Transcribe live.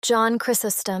John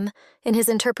Chrysostom, in his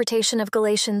interpretation of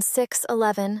Galatians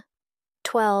 6:11,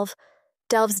 12,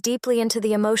 delves deeply into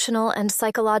the emotional and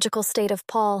psychological state of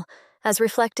Paul, as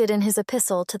reflected in his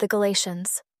epistle to the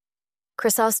Galatians.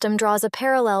 Chrysostom draws a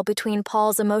parallel between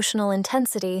Paul's emotional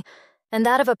intensity and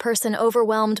that of a person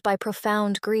overwhelmed by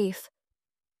profound grief.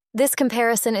 This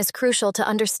comparison is crucial to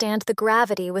understand the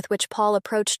gravity with which Paul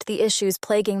approached the issues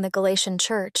plaguing the Galatian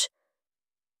church.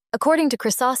 According to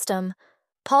Chrysostom,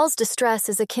 Paul's distress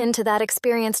is akin to that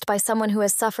experienced by someone who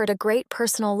has suffered a great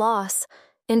personal loss,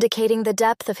 indicating the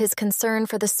depth of his concern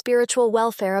for the spiritual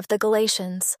welfare of the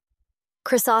Galatians.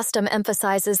 Chrysostom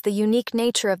emphasizes the unique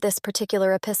nature of this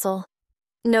particular epistle,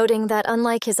 noting that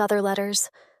unlike his other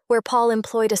letters, where Paul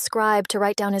employed a scribe to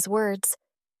write down his words,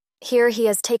 here he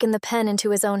has taken the pen into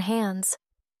his own hands.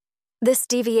 This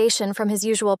deviation from his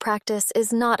usual practice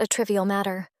is not a trivial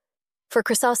matter. For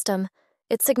Chrysostom,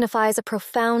 it signifies a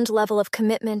profound level of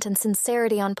commitment and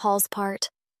sincerity on Paul's part.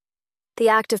 The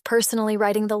act of personally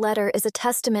writing the letter is a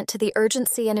testament to the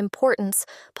urgency and importance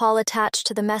Paul attached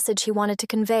to the message he wanted to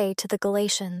convey to the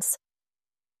Galatians.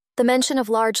 The mention of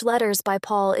large letters by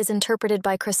Paul is interpreted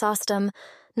by Chrysostom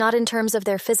not in terms of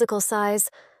their physical size,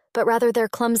 but rather their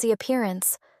clumsy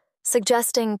appearance,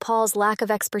 suggesting Paul's lack of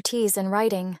expertise in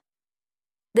writing.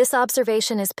 This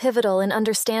observation is pivotal in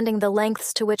understanding the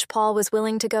lengths to which Paul was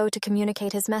willing to go to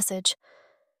communicate his message.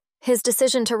 His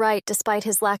decision to write despite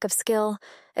his lack of skill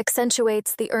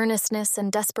accentuates the earnestness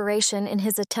and desperation in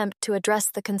his attempt to address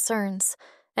the concerns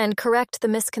and correct the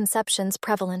misconceptions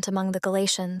prevalent among the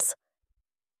Galatians.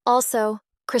 Also,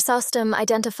 Chrysostom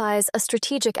identifies a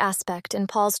strategic aspect in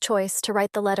Paul's choice to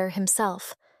write the letter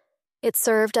himself. It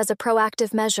served as a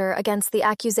proactive measure against the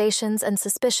accusations and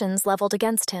suspicions leveled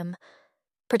against him,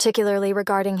 particularly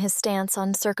regarding his stance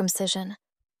on circumcision.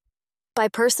 By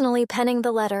personally penning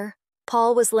the letter,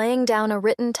 Paul was laying down a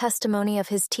written testimony of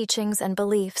his teachings and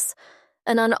beliefs,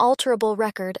 an unalterable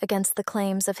record against the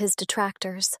claims of his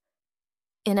detractors.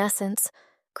 In essence,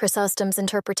 Chrysostom's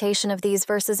interpretation of these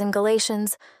verses in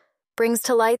Galatians brings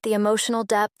to light the emotional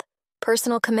depth,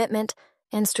 personal commitment,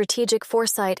 and strategic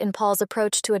foresight in Paul's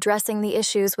approach to addressing the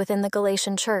issues within the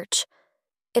Galatian church.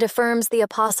 It affirms the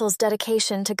apostle's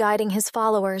dedication to guiding his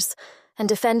followers and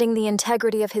defending the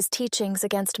integrity of his teachings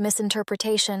against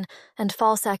misinterpretation and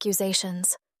false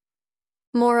accusations.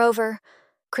 Moreover,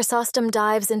 Chrysostom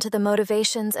dives into the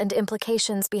motivations and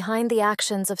implications behind the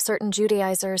actions of certain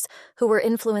Judaizers who were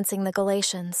influencing the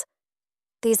Galatians.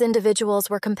 These individuals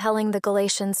were compelling the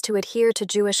Galatians to adhere to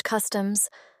Jewish customs,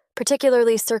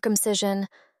 particularly circumcision,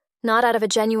 not out of a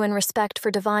genuine respect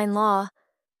for divine law,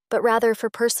 but rather for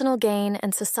personal gain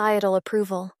and societal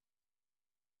approval.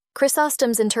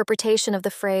 Chrysostom's interpretation of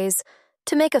the phrase,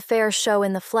 "to make a fair show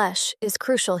in the flesh," is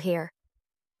crucial here.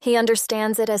 He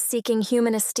understands it as seeking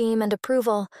human esteem and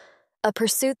approval, a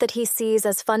pursuit that he sees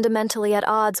as fundamentally at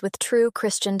odds with true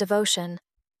Christian devotion.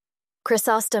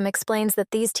 Chrysostom explains that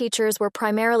these teachers were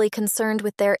primarily concerned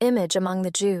with their image among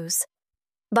the Jews.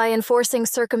 By enforcing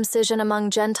circumcision among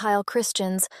Gentile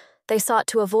Christians, they sought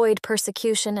to avoid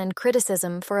persecution and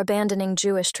criticism for abandoning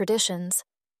Jewish traditions.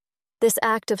 This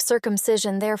act of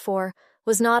circumcision, therefore,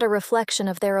 was not a reflection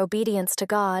of their obedience to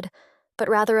God, but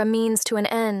rather a means to an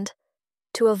end,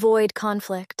 to avoid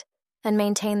conflict and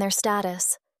maintain their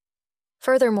status.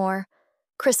 Furthermore,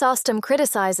 Chrysostom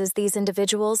criticizes these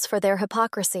individuals for their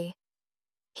hypocrisy.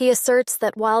 He asserts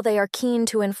that while they are keen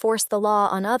to enforce the law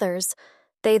on others,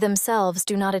 they themselves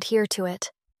do not adhere to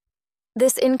it.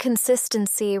 This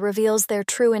inconsistency reveals their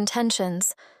true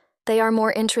intentions. They are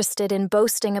more interested in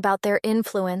boasting about their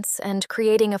influence and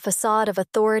creating a facade of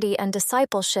authority and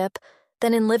discipleship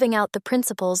than in living out the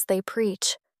principles they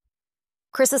preach.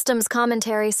 Chrysostom's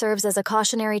commentary serves as a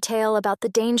cautionary tale about the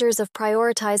dangers of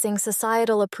prioritizing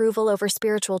societal approval over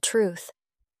spiritual truth.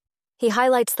 He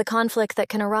highlights the conflict that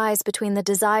can arise between the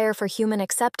desire for human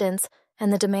acceptance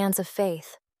and the demands of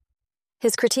faith.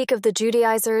 His critique of the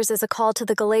Judaizers is a call to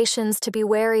the Galatians to be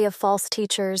wary of false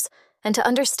teachers and to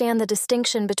understand the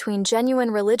distinction between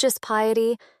genuine religious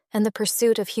piety and the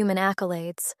pursuit of human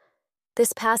accolades.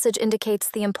 This passage indicates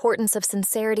the importance of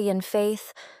sincerity in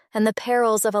faith and the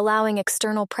perils of allowing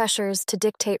external pressures to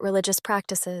dictate religious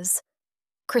practices.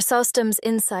 Chrysostom's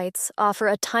insights offer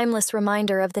a timeless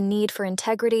reminder of the need for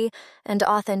integrity and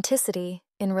authenticity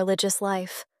in religious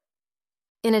life.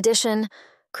 In addition,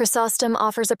 Chrysostom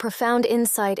offers a profound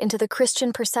insight into the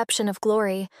Christian perception of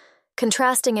glory,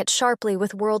 contrasting it sharply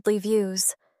with worldly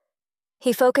views.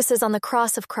 He focuses on the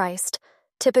cross of Christ,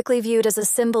 typically viewed as a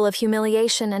symbol of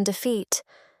humiliation and defeat,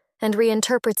 and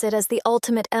reinterprets it as the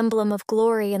ultimate emblem of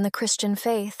glory in the Christian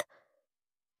faith.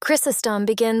 Chrysostom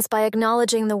begins by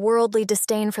acknowledging the worldly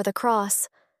disdain for the cross,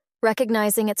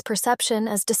 recognizing its perception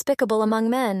as despicable among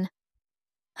men.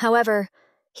 However,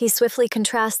 he swiftly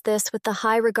contrasts this with the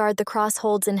high regard the cross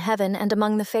holds in heaven and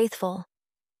among the faithful.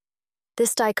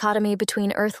 This dichotomy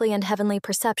between earthly and heavenly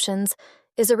perceptions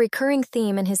is a recurring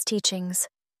theme in his teachings,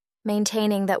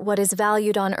 maintaining that what is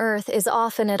valued on earth is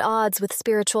often at odds with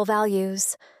spiritual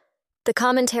values. The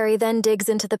commentary then digs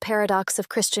into the paradox of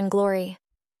Christian glory.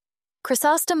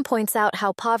 Chrysostom points out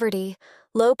how poverty,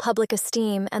 low public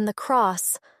esteem, and the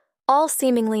cross, all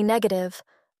seemingly negative,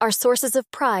 are sources of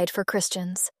pride for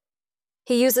Christians.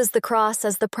 He uses the cross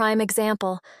as the prime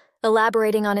example,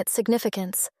 elaborating on its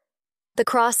significance. The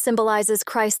cross symbolizes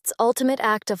Christ's ultimate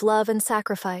act of love and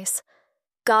sacrifice,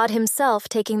 God himself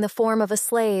taking the form of a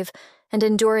slave and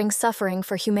enduring suffering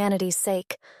for humanity's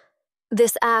sake.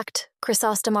 This act,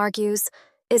 Chrysostom argues,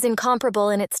 is incomparable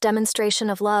in its demonstration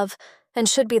of love and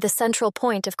should be the central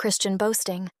point of Christian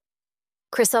boasting.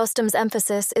 Chrysostom's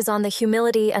emphasis is on the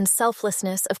humility and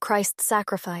selflessness of Christ's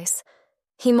sacrifice.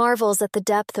 He marvels at the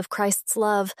depth of Christ's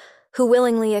love, who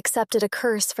willingly accepted a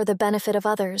curse for the benefit of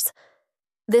others.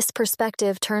 This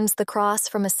perspective turns the cross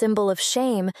from a symbol of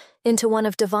shame into one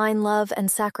of divine love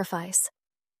and sacrifice.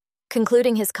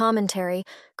 Concluding his commentary,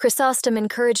 Chrysostom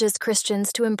encourages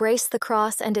Christians to embrace the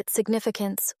cross and its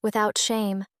significance without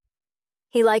shame.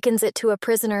 He likens it to a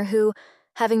prisoner who,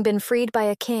 having been freed by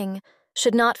a king,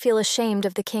 should not feel ashamed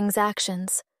of the king's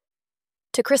actions.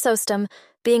 To Chrysostom,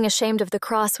 being ashamed of the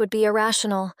cross would be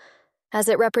irrational, as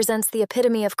it represents the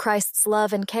epitome of Christ's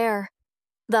love and care.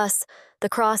 Thus, the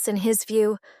cross, in his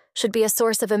view, should be a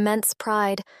source of immense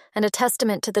pride and a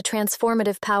testament to the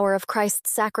transformative power of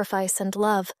Christ's sacrifice and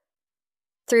love.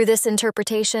 Through this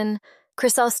interpretation,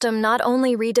 Chrysostom not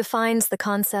only redefines the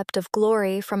concept of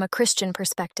glory from a Christian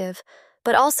perspective,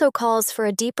 but also calls for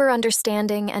a deeper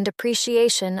understanding and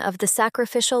appreciation of the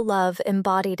sacrificial love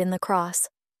embodied in the cross.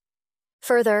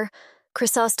 Further,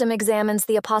 Chrysostom examines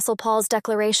the Apostle Paul's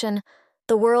declaration,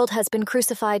 "The world has been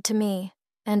crucified to me,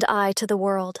 and I to the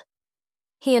world."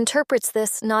 He interprets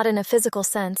this not in a physical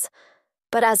sense,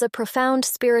 but as a profound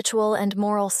spiritual and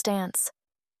moral stance.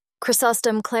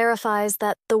 Chrysostom clarifies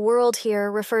that the world here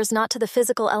refers not to the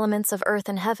physical elements of earth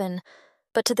and heaven,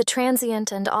 but to the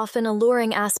transient and often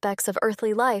alluring aspects of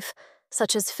earthly life,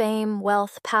 such as fame,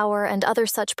 wealth, power, and other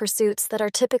such pursuits that are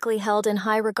typically held in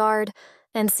high regard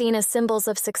and seen as symbols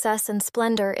of success and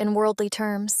splendor in worldly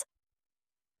terms.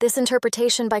 This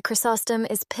interpretation by Chrysostom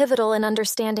is pivotal in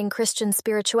understanding Christian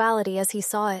spirituality as he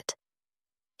saw it.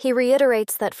 He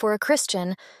reiterates that for a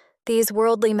Christian, these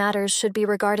worldly matters should be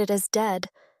regarded as dead,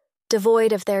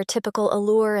 devoid of their typical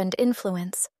allure and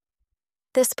influence.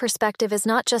 This perspective is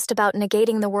not just about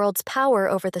negating the world's power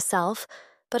over the self,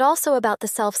 but also about the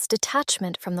self's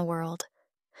detachment from the world.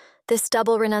 This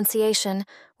double renunciation,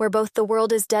 where both the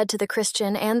world is dead to the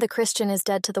Christian and the Christian is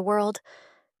dead to the world,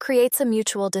 creates a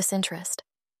mutual disinterest.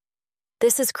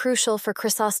 This is crucial for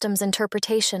Chrysostom's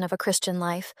interpretation of a Christian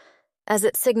life, as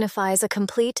it signifies a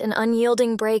complete and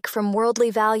unyielding break from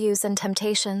worldly values and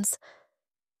temptations.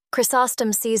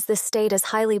 Chrysostom sees this state as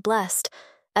highly blessed,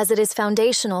 as it is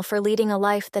foundational for leading a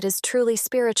life that is truly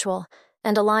spiritual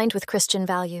and aligned with Christian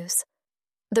values.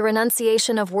 The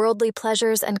renunciation of worldly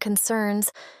pleasures and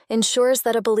concerns ensures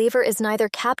that a believer is neither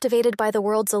captivated by the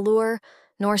world's allure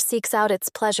nor seeks out its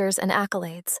pleasures and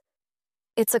accolades.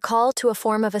 It's a call to a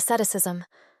form of asceticism,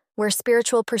 where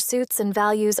spiritual pursuits and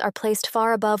values are placed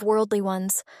far above worldly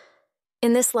ones.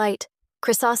 In this light,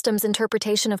 Chrysostom's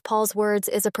interpretation of Paul's words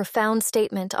is a profound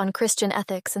statement on Christian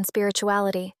ethics and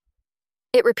spirituality.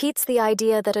 It repeats the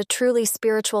idea that a truly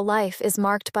spiritual life is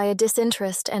marked by a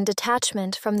disinterest and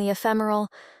detachment from the ephemeral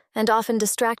and often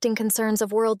distracting concerns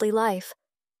of worldly life,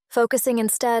 focusing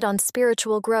instead on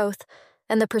spiritual growth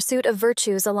and the pursuit of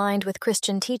virtues aligned with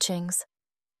Christian teachings.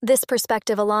 This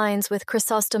perspective aligns with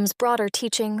Chrysostom's broader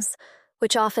teachings,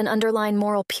 which often underline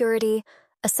moral purity,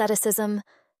 asceticism,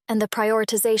 and the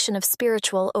prioritization of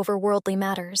spiritual over worldly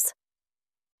matters.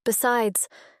 Besides,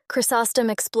 Chrysostom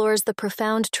explores the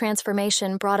profound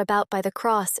transformation brought about by the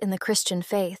cross in the Christian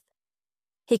faith.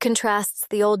 He contrasts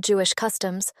the old Jewish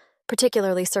customs,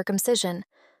 particularly circumcision,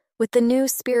 with the new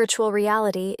spiritual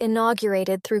reality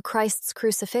inaugurated through Christ's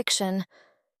crucifixion.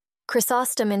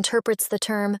 Chrysostom interprets the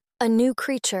term, "a new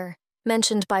creature,"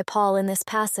 mentioned by Paul in this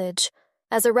passage,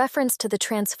 as a reference to the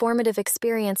transformative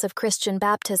experience of Christian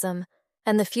baptism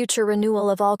and the future renewal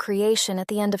of all creation at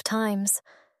the end of times.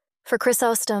 For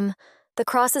Chrysostom, the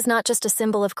cross is not just a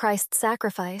symbol of Christ's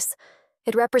sacrifice,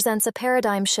 it represents a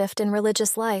paradigm shift in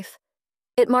religious life.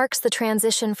 It marks the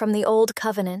transition from the old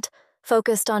covenant,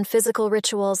 focused on physical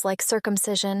rituals like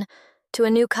circumcision, to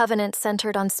a new covenant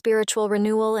centered on spiritual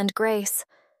renewal and grace.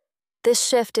 This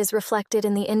shift is reflected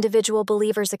in the individual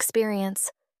believer's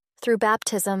experience. Through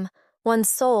baptism, one's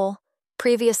soul,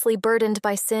 previously burdened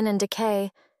by sin and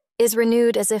decay, is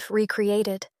renewed as if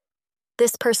recreated.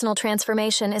 This personal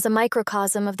transformation is a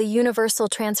microcosm of the universal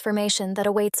transformation that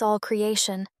awaits all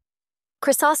creation.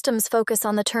 Chrysostom's focus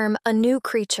on the term "a new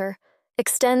creature"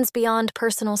 extends beyond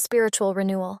personal spiritual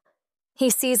renewal. He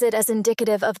sees it as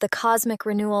indicative of the cosmic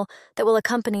renewal that will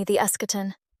accompany the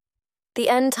eschaton. The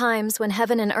end times when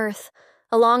heaven and earth,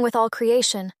 along with all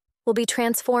creation, will be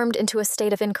transformed into a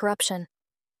state of incorruption.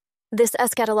 This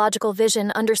eschatological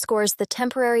vision underscores the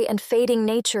temporary and fading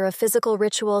nature of physical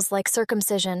rituals like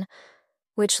circumcision,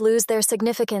 which lose their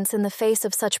significance in the face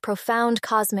of such profound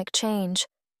cosmic change.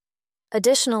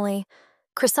 Additionally,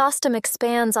 Chrysostom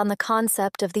expands on the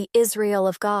concept of the Israel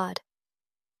of God.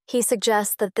 He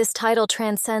suggests that this title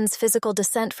transcends physical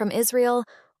descent from Israel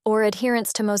or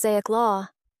adherence to Mosaic law.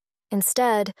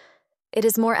 Instead, it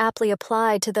is more aptly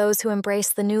applied to those who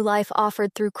embrace the new life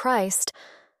offered through Christ,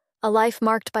 a life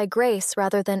marked by grace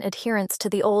rather than adherence to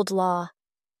the old law.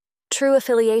 True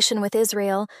affiliation with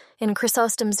Israel, in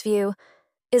Chrysostom's view,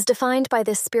 is defined by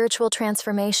this spiritual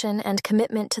transformation and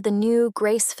commitment to the new,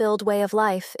 grace-filled way of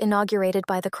life inaugurated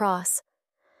by the cross.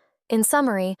 In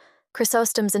summary,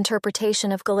 Chrysostom's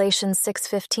interpretation of Galatians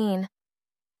 6:15.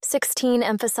 16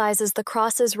 emphasizes the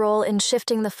cross's role in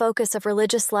shifting the focus of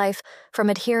religious life from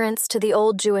adherence to the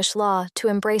old Jewish law to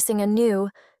embracing a new,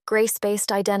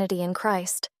 grace-based identity in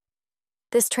Christ.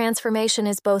 This transformation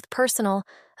is both personal,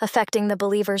 affecting the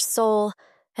believer's soul,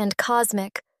 and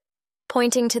cosmic,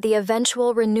 pointing to the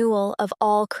eventual renewal of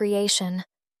all creation.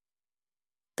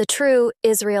 The true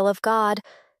Israel of God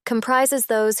comprises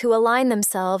those who align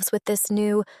themselves with this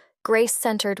new,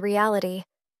 grace-centered reality.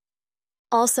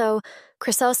 Also,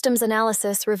 Chrysostom's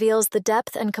analysis reveals the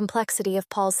depth and complexity of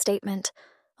Paul's statement,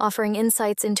 offering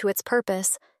insights into its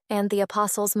purpose and the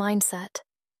apostle's mindset.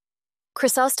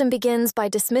 Chrysostom begins by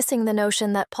dismissing the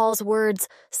notion that Paul's words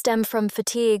stem from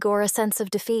fatigue or a sense of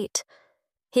defeat.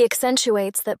 He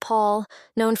accentuates that Paul,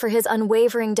 known for his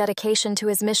unwavering dedication to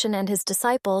his mission and his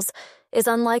disciples, is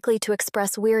unlikely to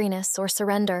express weariness or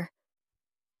surrender.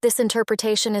 This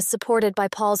interpretation is supported by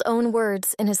Paul's own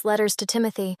words in his letters to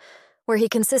Timothy, where he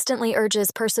consistently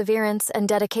urges perseverance and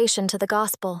dedication to the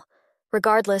gospel,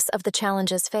 regardless of the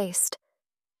challenges faced.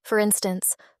 For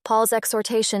instance, Paul's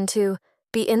exhortation to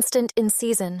be instant in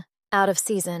season, out of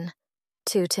season,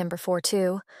 2 Timothy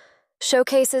 4:2,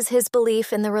 showcases his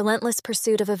belief in the relentless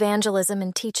pursuit of evangelism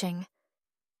and teaching.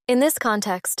 In this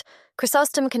context,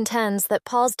 Chrysostom contends that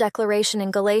Paul's declaration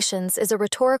in Galatians is a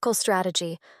rhetorical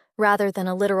strategy rather than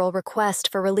a literal request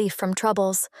for relief from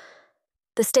troubles.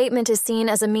 The statement is seen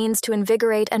as a means to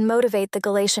invigorate and motivate the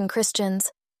Galatian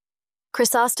Christians.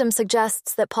 Chrysostom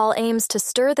suggests that Paul aims to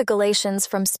stir the Galatians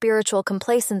from spiritual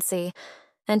complacency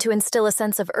and to instill a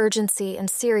sense of urgency and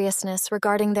seriousness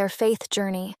regarding their faith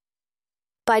journey.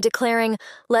 By declaring,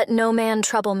 "Let no man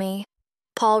trouble me,"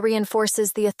 Paul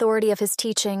reinforces the authority of his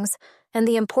teachings and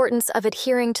the importance of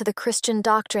adhering to the Christian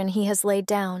doctrine he has laid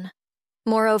down.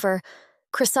 Moreover,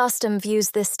 Chrysostom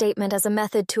views this statement as a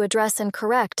method to address and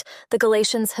correct the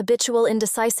Galatians' habitual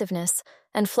indecisiveness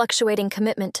and fluctuating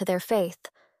commitment to their faith.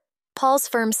 Paul's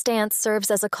firm stance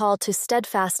serves as a call to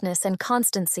steadfastness and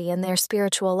constancy in their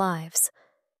spiritual lives.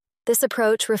 This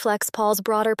approach reflects Paul's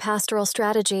broader pastoral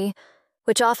strategy,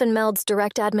 which often melds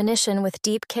direct admonition with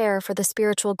deep care for the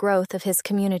spiritual growth of his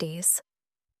communities.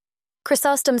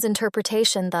 Chrysostom's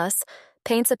interpretation, thus,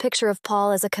 paints a picture of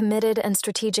Paul as a committed and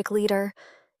strategic leader,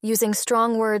 using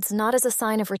strong words not as a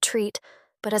sign of retreat,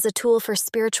 but as a tool for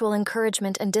spiritual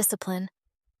encouragement and discipline.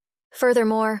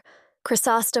 Furthermore,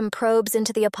 Chrysostom probes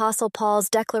into the Apostle Paul's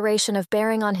declaration of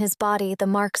bearing on his body the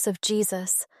marks of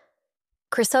Jesus.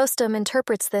 Chrysostom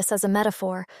interprets this as a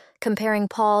metaphor, comparing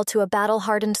Paul to a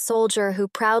battle-hardened soldier who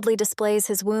proudly displays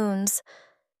his wounds.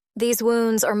 These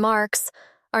wounds, or marks,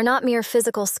 are not mere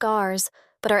physical scars,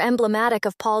 but are emblematic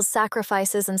of Paul's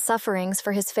sacrifices and sufferings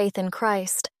for his faith in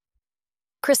Christ.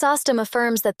 Chrysostom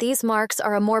affirms that these marks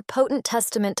are a more potent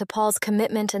testament to Paul's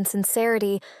commitment and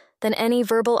sincerity than any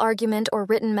verbal argument or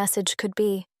written message could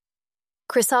be.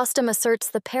 Chrysostom asserts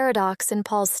the paradox in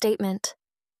Paul's statement.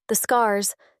 The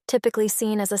scars, typically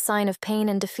seen as a sign of pain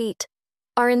and defeat,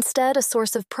 are instead a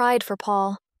source of pride for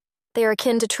Paul. They are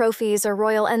akin to trophies or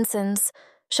royal ensigns,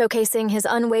 showcasing his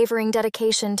unwavering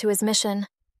dedication to his mission.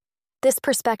 This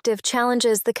perspective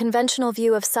challenges the conventional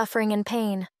view of suffering and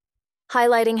pain,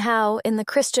 highlighting how, in the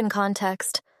Christian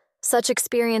context, such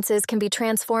experiences can be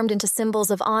transformed into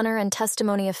symbols of honor and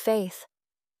testimony of faith.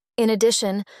 In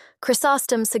addition,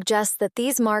 Chrysostom suggests that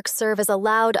these marks serve as a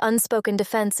loud, unspoken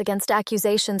defense against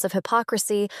accusations of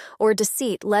hypocrisy or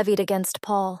deceit levied against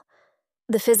Paul.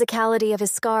 The physicality of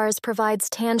his scars provides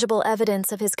tangible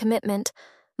evidence of his commitment,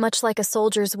 much like a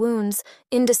soldier's wounds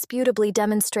indisputably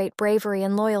demonstrate bravery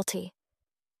and loyalty.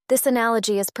 This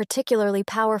analogy is particularly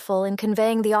powerful in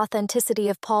conveying the authenticity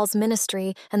of Paul's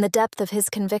ministry and the depth of his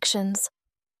convictions.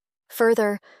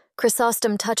 Further,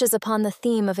 Chrysostom touches upon the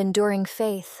theme of enduring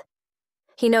faith.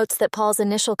 He notes that Paul's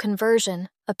initial conversion,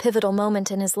 a pivotal moment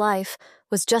in his life,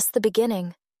 was just the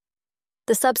beginning.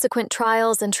 The subsequent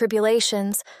trials and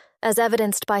tribulations, as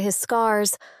evidenced by his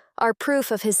scars, are proof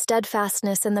of his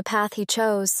steadfastness in the path he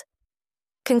chose.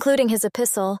 Concluding his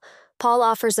epistle, Paul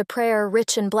offers a prayer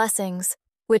rich in blessings,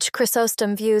 which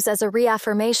Chrysostom views as a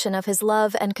reaffirmation of his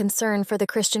love and concern for the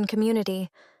Christian community.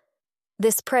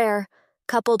 This prayer,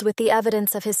 coupled with the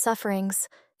evidence of his sufferings,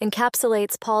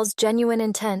 encapsulates Paul's genuine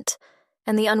intent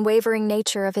and the unwavering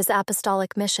nature of his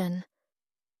apostolic mission.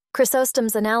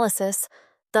 Chrysostom's analysis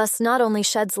thus not only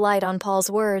sheds light on Paul's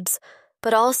words,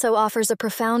 but also offers a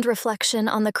profound reflection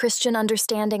on the Christian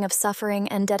understanding of suffering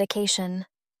and dedication.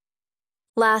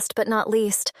 Last but not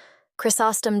least,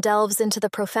 Chrysostom delves into the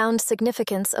profound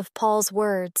significance of Paul's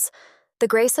words, "The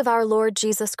grace of our Lord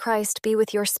Jesus Christ be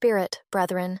with your spirit,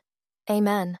 brethren.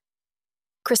 Amen."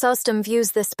 Chrysostom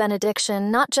views this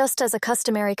benediction not just as a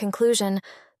customary conclusion,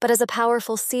 but as a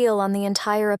powerful seal on the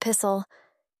entire epistle,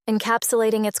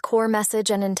 encapsulating its core message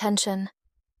and intention.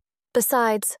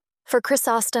 Besides, for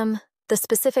Chrysostom, the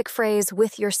specific phrase,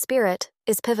 "with your spirit,"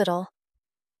 is pivotal.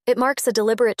 It marks a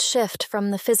deliberate shift from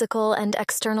the physical and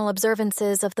external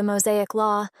observances of the Mosaic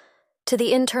Law to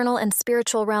the internal and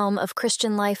spiritual realm of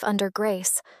Christian life under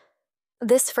grace.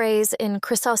 This phrase, in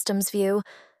Chrysostom's view,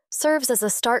 serves as a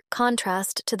stark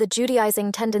contrast to the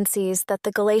Judaizing tendencies that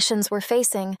the Galatians were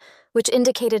facing, which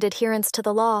indicated adherence to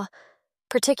the law,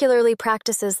 particularly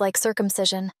practices like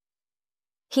circumcision.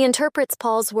 He interprets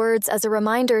Paul's words as a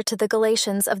reminder to the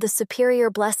Galatians of the superior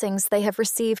blessings they have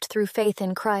received through faith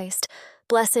in Christ,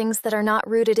 blessings that are not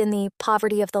rooted in the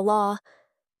poverty of the law,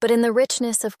 but in the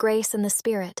richness of grace and the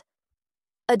Spirit.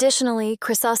 Additionally,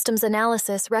 Chrysostom's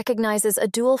analysis recognizes a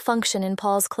dual function in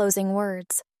Paul's closing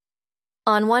words.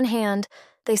 On one hand,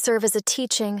 they serve as a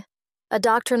teaching, a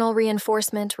doctrinal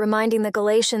reinforcement reminding the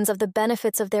Galatians of the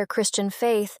benefits of their Christian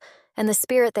faith and the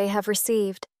Spirit they have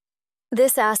received.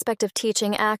 This aspect of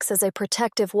teaching acts as a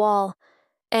protective wall,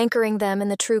 anchoring them in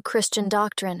the true Christian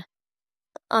doctrine.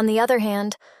 On the other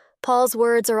hand, Paul's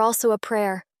words are also a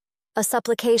prayer, a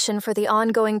supplication for the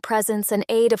ongoing presence and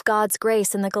aid of God's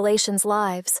grace in the Galatians'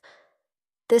 lives.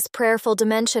 This prayerful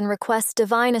dimension requests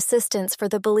divine assistance for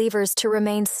the believers to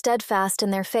remain steadfast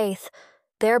in their faith,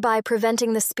 thereby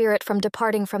preventing the Spirit from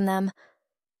departing from them.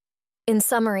 In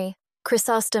summary,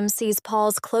 Chrysostom sees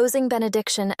Paul's closing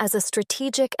benediction as a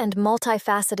strategic and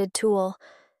multifaceted tool.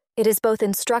 It is both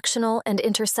instructional and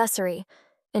intercessory,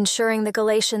 ensuring the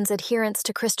Galatians' adherence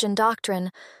to Christian doctrine,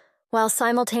 while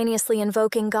simultaneously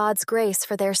invoking God's grace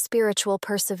for their spiritual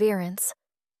perseverance.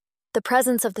 The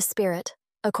presence of the Spirit,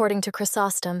 according to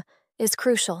Chrysostom, is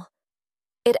crucial.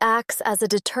 It acts as a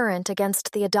deterrent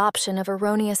against the adoption of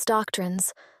erroneous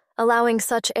doctrines, allowing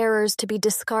such errors to be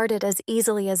discarded as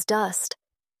easily as dust.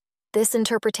 This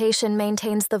interpretation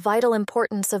maintains the vital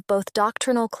importance of both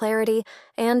doctrinal clarity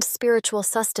and spiritual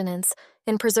sustenance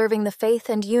in preserving the faith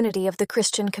and unity of the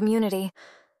Christian community.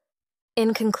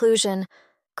 In conclusion,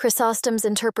 Chrysostom's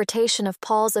interpretation of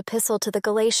Paul's epistle to the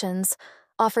Galatians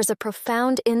offers a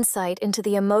profound insight into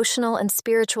the emotional and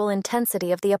spiritual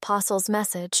intensity of the apostle's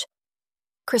message.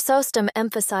 Chrysostom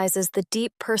emphasizes the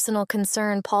deep personal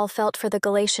concern Paul felt for the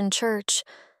Galatian church,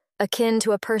 akin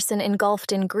to a person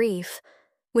engulfed in grief,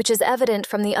 which is evident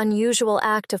from the unusual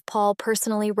act of Paul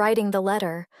personally writing the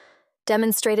letter,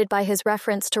 demonstrated by his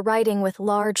reference to writing with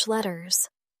large letters.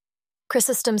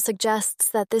 Chrysostom suggests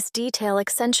that this detail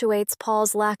accentuates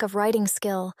Paul's lack of writing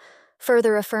skill,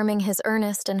 further affirming his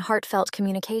earnest and heartfelt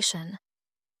communication.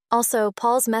 Also,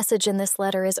 Paul's message in this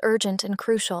letter is urgent and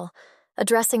crucial,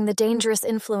 addressing the dangerous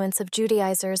influence of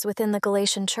Judaizers within the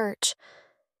Galatian church.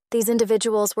 These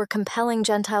individuals were compelling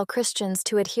Gentile Christians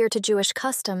to adhere to Jewish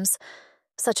customs,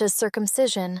 such as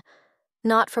circumcision,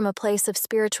 not from a place of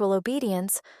spiritual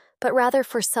obedience, but rather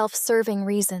for self-serving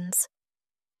reasons.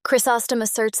 Chrysostom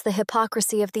asserts the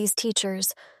hypocrisy of these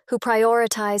teachers, who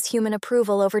prioritize human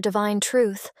approval over divine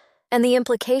truth, and the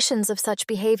implications of such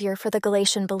behavior for the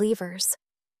Galatian believers.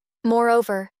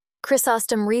 Moreover,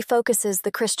 Chrysostom refocuses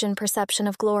the Christian perception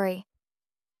of glory.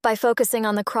 By focusing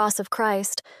on the cross of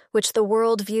Christ, which the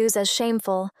world views as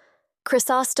shameful,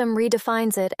 Chrysostom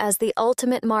redefines it as the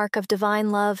ultimate mark of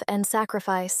divine love and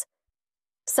sacrifice.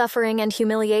 Suffering and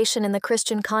humiliation in the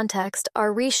Christian context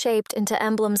are reshaped into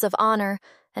emblems of honor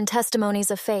and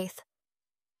testimonies of faith.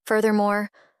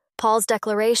 Furthermore, Paul's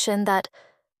declaration that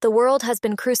the world has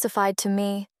been crucified to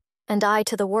me, and I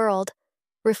to the world,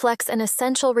 reflects an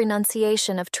essential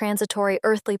renunciation of transitory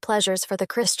earthly pleasures for the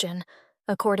Christian,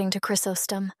 according to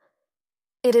Chrysostom.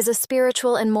 It is a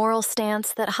spiritual and moral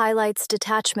stance that highlights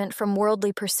detachment from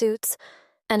worldly pursuits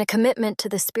and a commitment to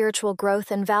the spiritual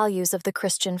growth and values of the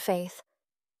Christian faith.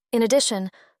 In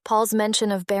addition, Paul's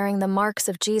mention of bearing the marks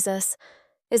of Jesus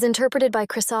is interpreted by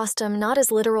Chrysostom not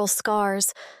as literal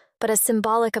scars, but as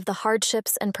symbolic of the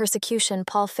hardships and persecution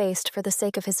Paul faced for the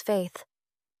sake of his faith,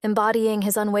 embodying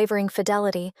his unwavering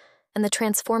fidelity and the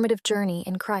transformative journey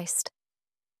in Christ.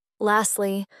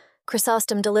 Lastly,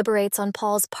 Chrysostom deliberates on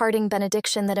Paul's parting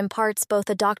benediction that imparts both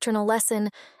a doctrinal lesson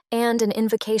and an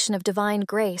invocation of divine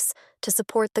grace to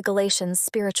support the Galatians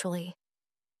spiritually.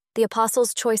 The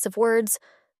apostle's choice of words,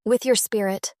 "with your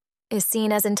spirit," is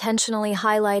seen as intentionally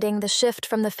highlighting the shift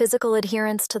from the physical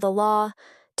adherence to the law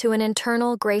to an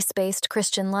internal grace-based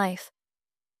Christian life.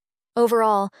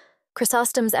 Overall,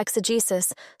 Chrysostom's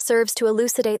exegesis serves to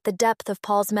elucidate the depth of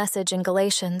Paul's message in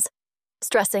Galatians,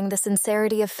 stressing the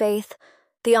sincerity of faith,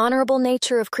 the honorable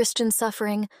nature of Christian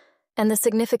suffering, and the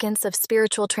significance of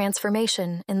spiritual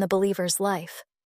transformation in the believer's life.